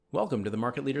Welcome to the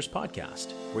Market Leaders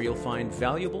Podcast, where you'll find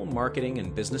valuable marketing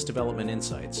and business development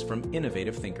insights from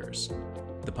innovative thinkers.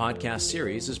 The podcast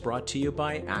series is brought to you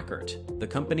by Ackert, the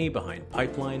company behind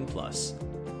Pipeline Plus.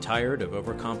 Tired of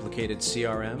overcomplicated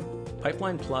CRM?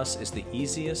 Pipeline Plus is the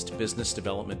easiest business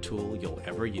development tool you'll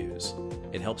ever use.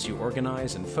 It helps you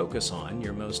organize and focus on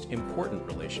your most important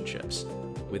relationships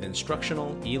with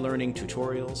instructional e-learning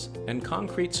tutorials and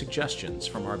concrete suggestions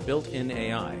from our built-in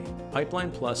AI.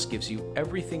 Pipeline Plus gives you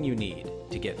everything you need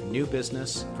to get new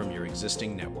business from your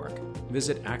existing network.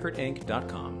 Visit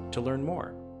ackertinc.com to learn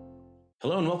more.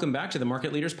 Hello and welcome back to the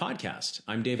Market Leaders Podcast.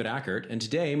 I'm David Ackert, and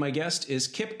today my guest is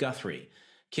Kip Guthrie.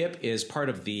 Kip is part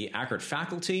of the Ackert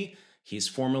faculty. He's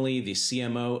formerly the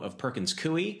CMO of Perkins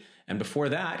Coie, and before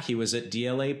that, he was at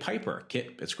DLA Piper.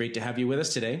 Kip, it's great to have you with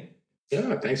us today.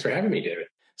 Yeah, thanks for having me, David.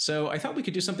 So I thought we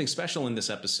could do something special in this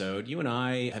episode. You and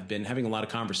I have been having a lot of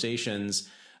conversations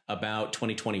about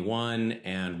 2021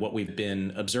 and what we've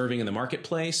been observing in the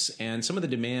marketplace and some of the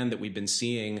demand that we've been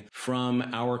seeing from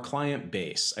our client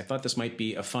base. I thought this might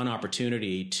be a fun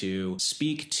opportunity to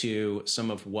speak to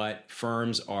some of what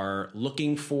firms are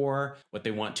looking for, what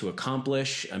they want to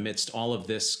accomplish amidst all of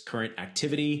this current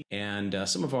activity, and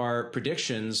some of our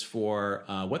predictions for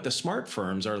what the smart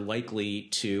firms are likely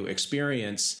to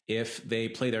experience if they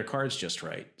play their cards just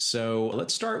right. So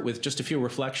let's start with just a few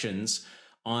reflections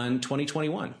on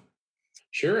 2021.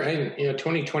 Sure.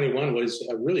 2021 was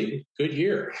a really good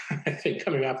year. I think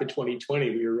coming off of 2020,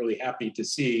 we were really happy to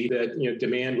see that,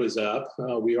 demand was up.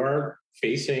 We are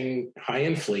facing high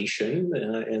inflation,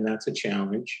 and that's a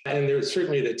challenge. And there's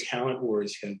certainly the talent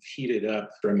wars have heated up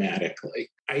dramatically.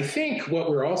 I think what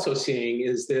we're also seeing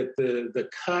is that the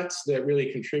cuts that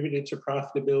really contributed to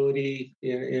profitability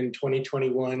in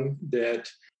 2021, that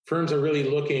firms are really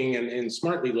looking and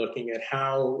smartly looking at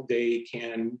how they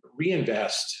can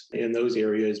reinvest in those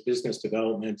areas, business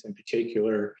development in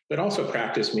particular, but also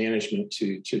practice management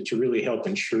to really help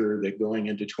ensure that going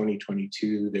into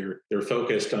 2022, they're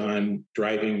focused on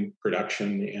driving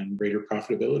production and greater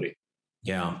profitability.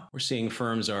 Yeah, we're seeing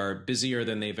firms are busier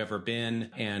than they've ever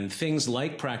been, and things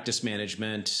like practice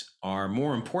management are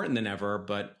more important than ever,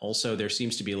 but also there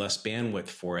seems to be less bandwidth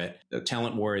for it. The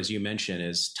talent war, as you mentioned,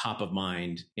 is top of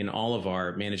mind in all of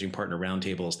our managing partner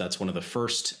roundtables. That's one of the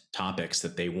first topics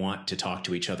that they want to talk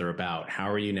to each other about. How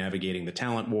are you navigating the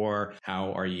talent war?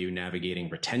 How are you navigating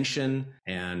retention?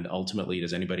 And ultimately,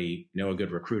 does anybody know a good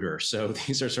recruiter? So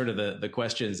these are sort of the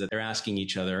questions that they're asking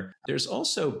each other. There's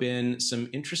also been some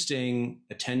interesting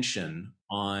attention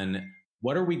on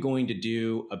what are we going to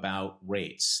do about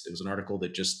rates. There was an article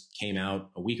that just came out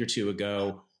a week or two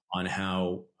ago on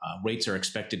how rates are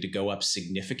expected to go up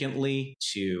significantly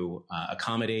to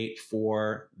accommodate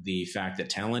for the fact that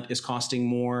talent is costing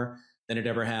more than it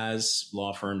ever has.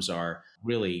 Law firms are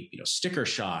really, sticker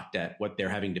shocked at what they're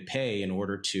having to pay in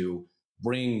order to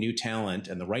bring new talent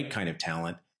and the right kind of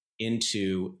talent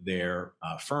into their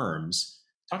firms.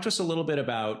 Talk to us a little bit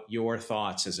about your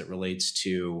thoughts as it relates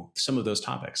to some of those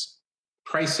topics.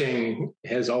 Pricing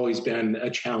has always been a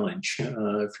challenge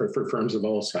for firms of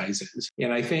all sizes.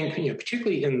 And I think,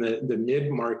 particularly in the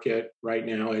mid-market right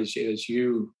now, as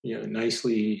you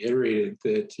nicely iterated,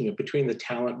 that between the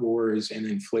talent wars and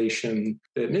inflation,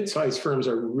 that mid-sized firms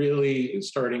are really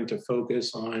starting to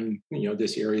focus on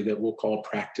this area that we'll call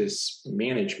practice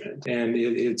management. And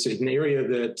it's an area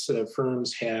that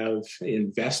firms have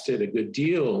invested a good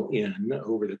deal in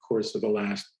over the course of the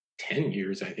last 10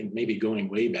 years, I think, maybe going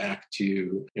way back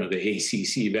to the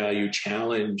ACC Value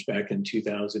Challenge back in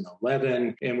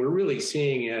 2011. And we're really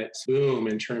seeing it boom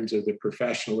in terms of the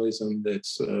professionalism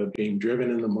that's being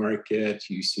driven in the market.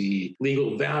 You see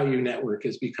Legal Value Network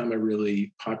has become a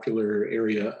really popular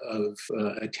area of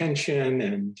attention,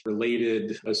 and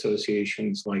related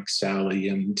associations like SALI.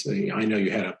 And I know you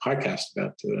had a podcast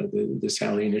about the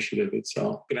SALI initiative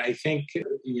itself. But I think,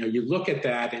 you look at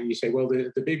that and you say, well,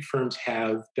 the big firms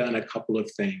have done a couple of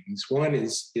things. One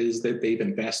is that they've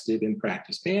invested in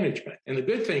practice management. And the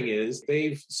good thing is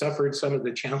they've suffered some of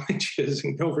the challenges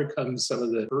and overcome some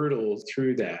of the hurdles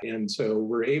through that. And so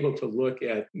we're able to look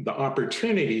at the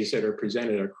opportunities that are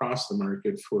presented across the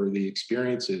market for the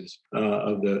experiences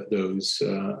of those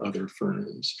other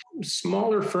firms.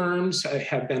 Smaller firms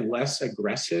have been less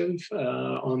aggressive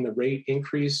on the rate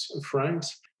increase front.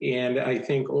 And I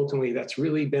think ultimately that's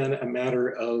really been a matter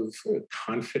of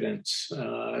confidence.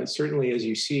 Certainly, as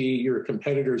you see your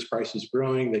competitors' prices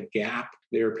growing, the gap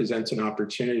there presents an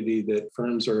opportunity that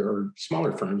firms or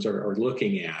smaller firms are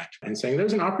looking at and saying,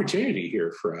 there's an opportunity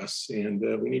here for us, and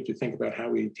we need to think about how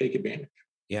we take advantage.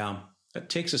 Yeah. That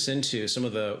takes us into some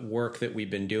of the work that we've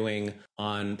been doing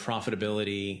on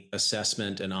profitability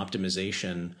assessment and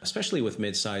optimization, especially with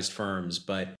mid-sized firms.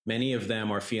 But many of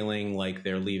them are feeling like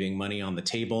they're leaving money on the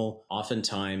table.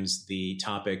 Oftentimes, the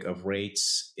topic of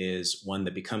rates is one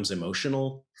that becomes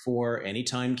emotional for any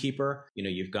timekeeper.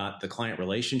 You've got the client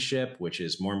relationship, which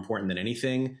is more important than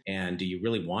anything. And do you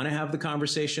really want to have the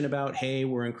conversation about, hey,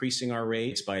 we're increasing our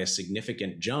rates by a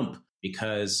significant jump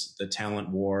because the talent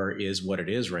war is what it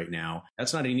is right now?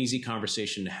 That's not an easy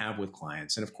conversation to have with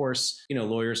clients. And of course,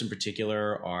 lawyers in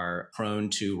particular are prone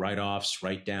to write-offs,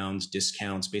 write-downs,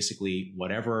 discounts, basically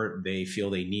whatever they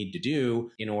feel they need to do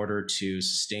in order to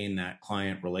sustain that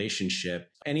client relationship.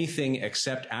 Anything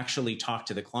except actually talk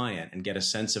to the client and get a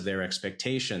sense of their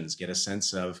expectations, get a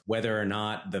sense of whether or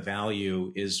not the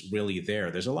value is really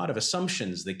there. There's a lot of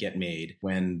assumptions that get made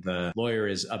when the lawyer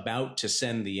is about to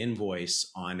send the invoice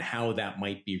on how that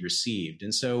might be received.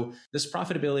 And so this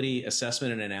profitability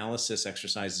assessment and analysis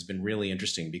exercise has been really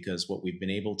interesting because what we've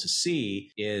been able to see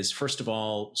is, first of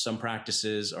all, some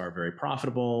practices are very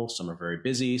profitable, some are very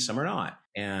busy, some are not.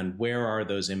 And where are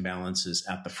those imbalances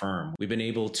at the firm? We've been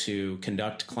able to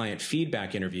conduct client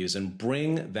feedback interviews and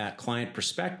bring that client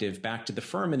perspective back to the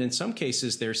firm. And in some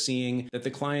cases, they're seeing that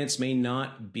the clients may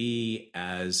not be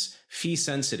as fee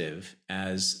sensitive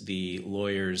as the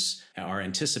lawyers are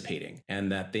anticipating,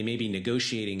 and that they may be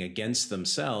negotiating against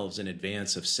themselves in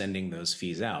advance of sending those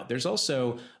fees out. There's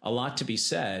also a lot to be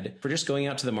said for just going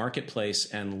out to the marketplace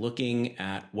and looking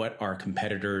at what our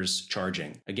competitors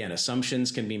charging. Again,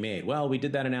 assumptions can be made. Well, we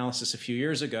did that analysis a few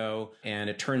years ago, and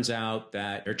it turns out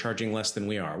that they're charging less than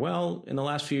we are. Well, in the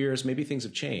last few years, maybe things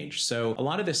have changed. So a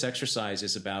lot of this exercise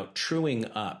is about truing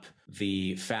up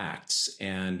the facts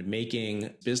and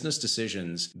making business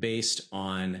decisions based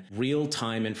on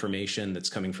real-time information that's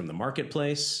coming from the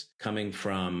marketplace, coming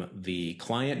from the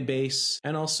client base,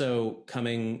 and also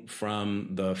coming from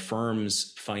the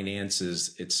firm's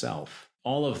finances itself.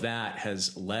 All of that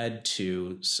has led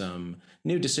to some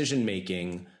new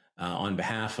decision-making on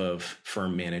behalf of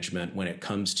firm management when it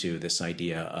comes to this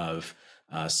idea of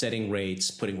setting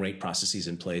rates, putting rate processes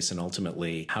in place, and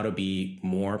ultimately how to be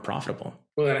more profitable.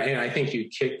 Well, and I think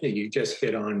you just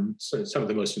hit on some of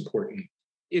the most important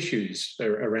issues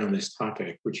around this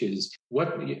topic, which is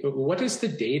what does the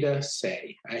data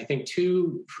say? I think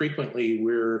too frequently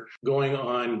we're going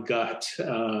on gut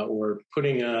or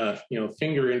putting a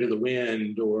finger into the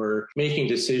wind or making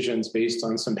decisions based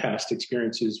on some past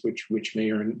experiences which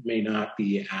may or may not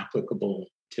be applicable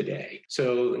today.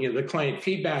 So, the client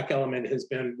feedback element has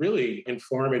been really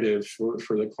informative for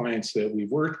the clients that we've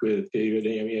worked with, David.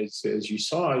 I mean, as you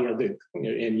saw,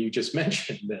 and you just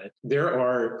mentioned that there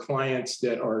are clients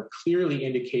that are clearly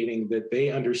indicating that they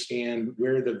understand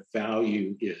where the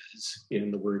value is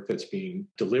in the work that's being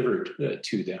delivered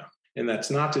to them. And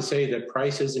that's not to say that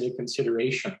price isn't a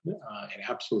consideration. It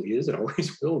absolutely is. It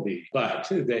always will be. But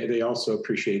they also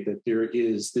appreciate that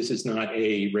this is not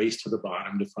a race to the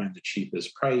bottom to find the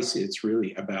cheapest price. It's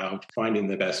really about finding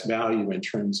the best value in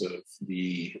terms of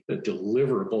the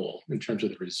deliverable, in terms of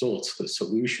the results, the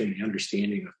solution, the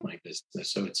understanding of my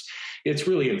business. So it's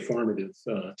really informative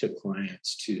to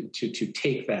clients to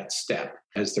take that step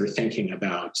as they're thinking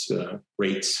about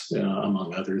rates,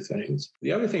 among other things.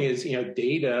 The other thing is,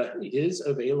 data is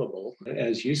available,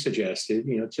 as you suggested,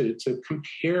 to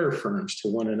compare firms to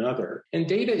one another. And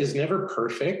data is never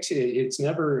perfect. It's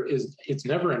never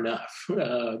enough.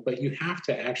 But you have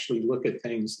to actually look at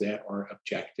things that are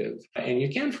objective. And you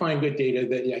can find good data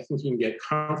that I think you can get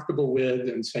comfortable with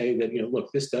and say that,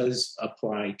 look, this does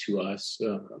apply to us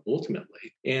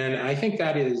ultimately. And I think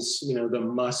that is, the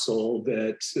muscle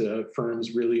that firms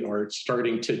really are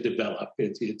starting to develop.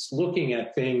 It's looking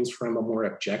at things from a more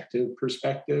objective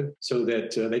perspective so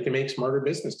that they can make smarter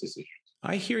business decisions.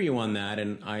 I hear you on that,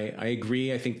 and I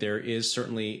agree. I think there is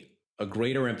certainly a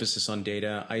greater emphasis on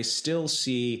data. I still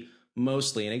see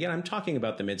mostly, and again, I'm talking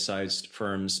about the mid-sized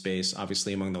firm space.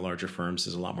 Obviously, among the larger firms,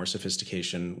 there's a lot more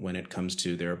sophistication when it comes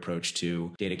to their approach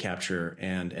to data capture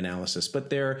and analysis. But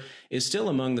there is still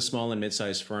among the small and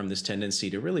mid-sized firm this tendency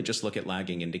to really just look at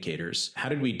lagging indicators. How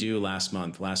did we do last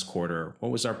month, last quarter?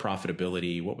 What was our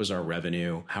profitability? What was our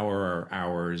revenue? How are our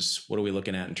hours? What are we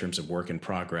looking at in terms of work in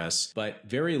progress? But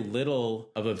very little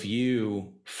of a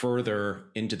view further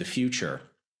into the future.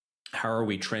 How are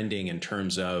we trending in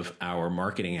terms of our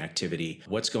marketing activity?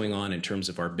 What's going on in terms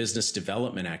of our business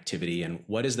development activity? And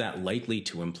what is that likely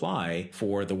to imply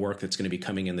for the work that's going to be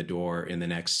coming in the door in the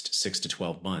next 6 to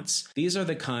 12 months? These are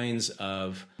the kinds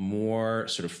of more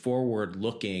sort of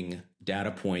forward-looking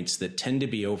data points that tend to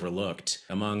be overlooked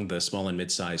among the small and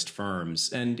mid-sized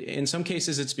firms. And in some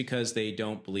cases, it's because they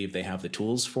don't believe they have the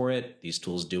tools for it. These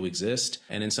tools do exist.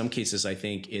 And in some cases, I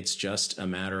think it's just a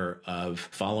matter of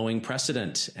following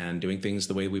precedent and doing things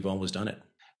the way we've always done it.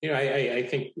 I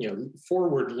think,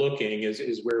 forward looking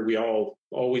is where we all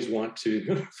always want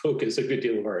to focus a good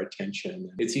deal of our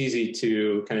attention. It's easy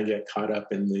to kind of get caught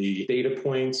up in the data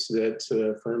points that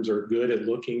firms are good at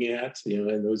looking at,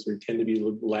 and those tend to be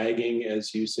lagging,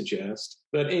 as you suggest.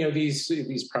 But, these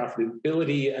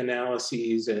profitability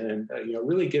analyses and,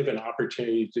 really give an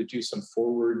opportunity to do some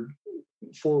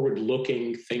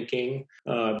forward-looking thinking,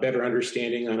 better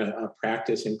understanding on a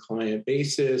practice and client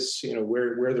basis,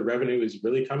 where the revenue is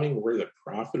really coming, where the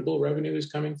profitable revenue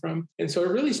is coming from. And so it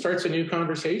really starts a new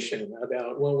conversation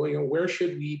about, where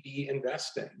should we be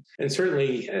investing? And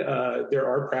certainly there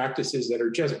are practices that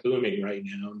are just booming right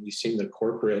now. And we've seen the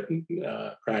corporate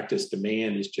practice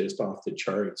demand is just off the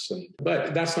charts.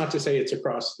 But that's not to say it's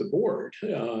across the board.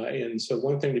 And so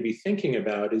one thing to be thinking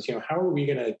about is, how are we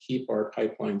going to keep our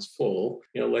pipelines full?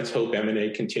 Let's hope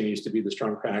M&A continues to be the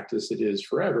strong practice it is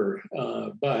forever.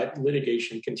 But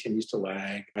litigation continues to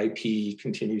lag, IP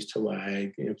continues to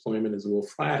lag, employment is a little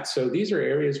flat. So these are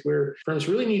areas where firms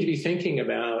really need to be thinking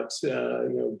about,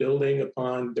 building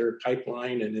upon their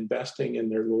pipeline and investing in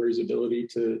their lawyers' ability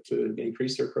to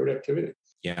increase their productivity.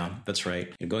 Yeah, that's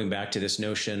right. And going back to this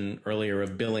notion earlier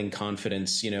of billing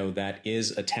confidence, that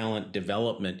is a talent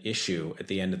development issue at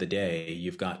the end of the day.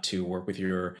 You've got to work with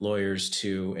your lawyers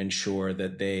to ensure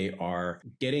that they are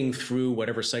getting through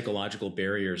whatever psychological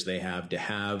barriers they have to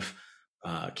have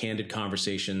candid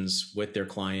conversations with their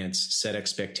clients, set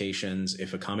expectations.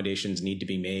 If accommodations need to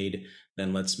be made,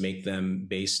 then let's make them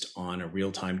based on a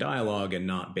real-time dialogue and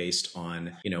not based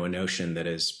on, a notion that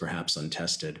is perhaps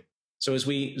untested. So as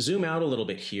we zoom out a little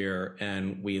bit here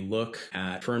and we look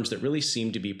at firms that really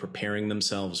seem to be preparing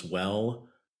themselves well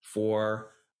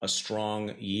for a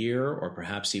strong year or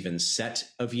perhaps even set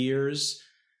of years,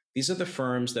 these are the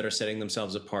firms that are setting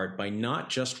themselves apart by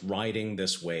not just riding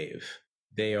this wave.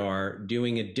 They are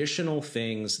doing additional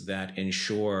things that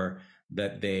ensure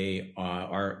that they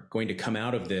are going to come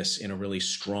out of this in a really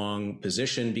strong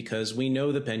position, because we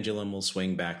know the pendulum will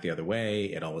swing back the other way.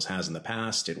 It always has in the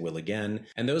past. It will again.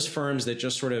 And those firms that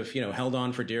just sort of, held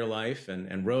on for dear life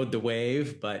and rode the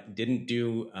wave, but didn't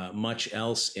do much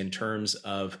else in terms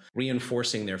of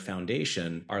reinforcing their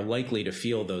foundation are likely to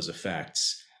feel those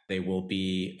effects. They will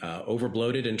be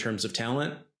overbloated in terms of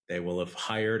talent. They will have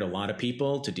hired a lot of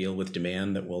people to deal with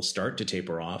demand that will start to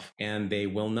taper off, and they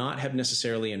will not have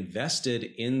necessarily invested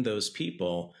in those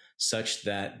people such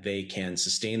that they can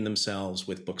sustain themselves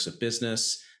with books of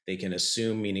business. They can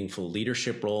assume meaningful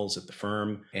leadership roles at the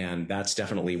firm, and that's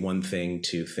definitely one thing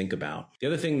to think about. The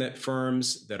other thing that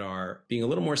firms that are being a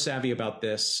little more savvy about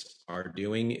this are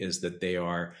doing is that they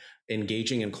are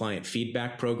engaging in client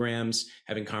feedback programs,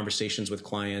 having conversations with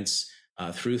clients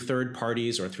through third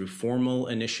parties or through formal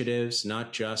initiatives,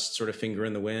 not just sort of finger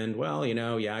in the wind. Well,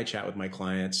 I chat with my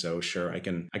clients, so sure, I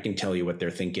can tell you what they're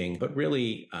thinking, but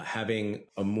really having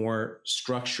a more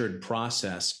structured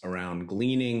process around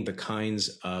gleaning the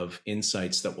kinds of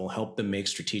insights that will help them make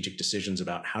strategic decisions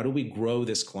about how do we grow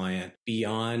this client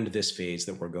beyond this phase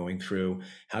that we're going through?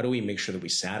 How do we make sure that we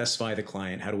satisfy the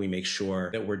client? How do we make sure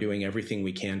that we're doing everything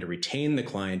we can to retain the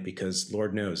client? Because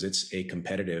Lord knows it's a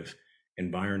competitive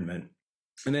environment.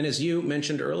 And then, as you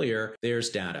mentioned earlier,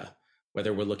 there's data.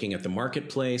 Whether we're looking at the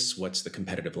marketplace, what's the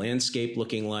competitive landscape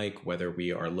looking like, whether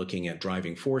we are looking at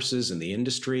driving forces in the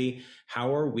industry,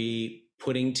 how are we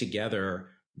putting together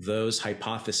those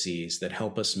hypotheses that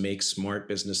help us make smart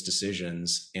business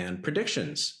decisions and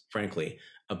predictions, frankly,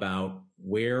 about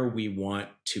where we want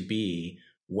to be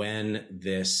when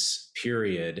this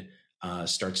period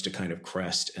starts to kind of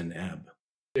crest and ebb?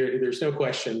 There's no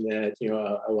question that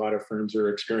a lot of firms are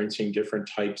experiencing different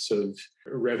types of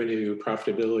revenue,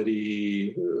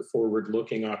 profitability,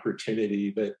 forward-looking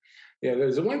opportunity. But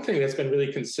there's the one thing that's been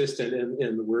really consistent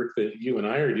in the work that you and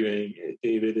I are doing,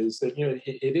 David, is that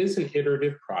it is an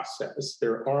iterative process.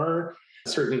 There are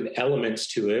certain elements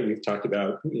to it. We've talked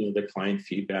about the client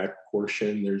feedback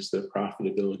portion. There's the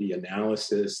profitability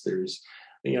analysis. There's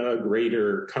a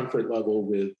greater comfort level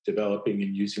with developing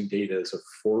and using data as a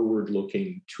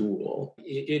forward-looking tool.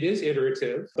 It is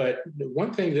iterative, but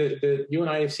one thing that you and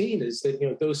I have seen is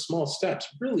that those small steps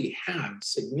really have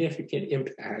significant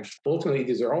impact. Ultimately,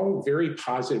 these are all very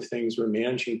positive things where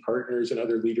managing partners and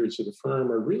other leaders of the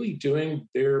firm are really doing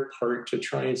their part to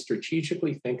try and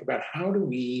strategically think about how do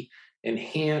we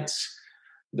enhance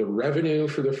the revenue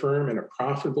for the firm in a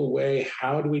profitable way?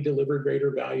 How do we deliver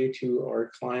greater value to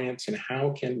our clients? And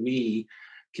how can we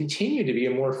continue to be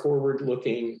a more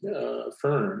forward-looking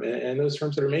firm. And those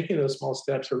firms that are making those small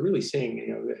steps are really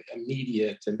seeing,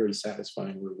 immediate and very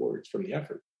satisfying rewards from the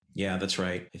effort. Yeah, that's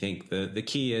right. I think the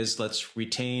key is let's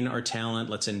retain our talent.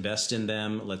 Let's invest in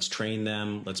them. Let's train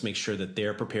them. Let's make sure that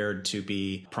they're prepared to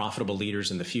be profitable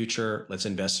leaders in the future. Let's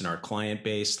invest in our client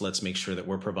base. Let's make sure that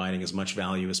we're providing as much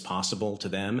value as possible to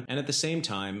them. And at the same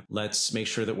time, let's make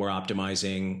sure that we're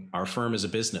optimizing our firm as a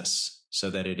business so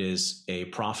that it is a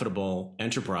profitable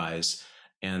enterprise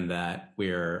and that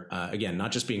we're, again,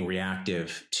 not just being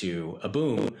reactive to a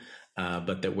boom,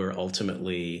 but that we're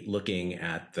ultimately looking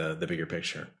at the bigger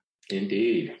picture.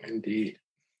 Indeed.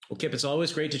 Well, Kip, it's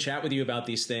always great to chat with you about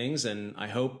these things. And I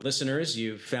hope listeners,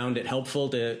 you've found it helpful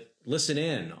to listen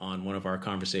in on one of our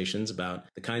conversations about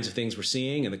the kinds of things we're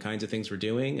seeing and the kinds of things we're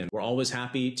doing. And we're always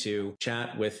happy to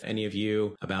chat with any of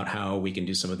you about how we can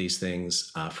do some of these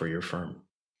things for your firm.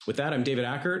 With that, I'm David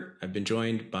Ackert. I've been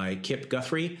joined by Kip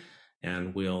Guthrie,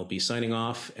 and we'll be signing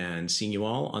off and seeing you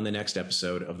all on the next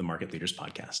episode of the Market Leaders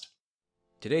Podcast.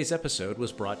 Today's episode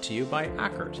was brought to you by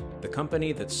Ackert, the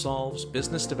company that solves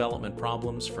business development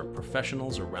problems for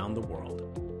professionals around the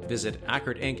world. Visit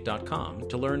ackertinc.com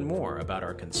to learn more about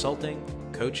our consulting,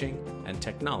 coaching, and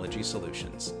technology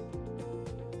solutions.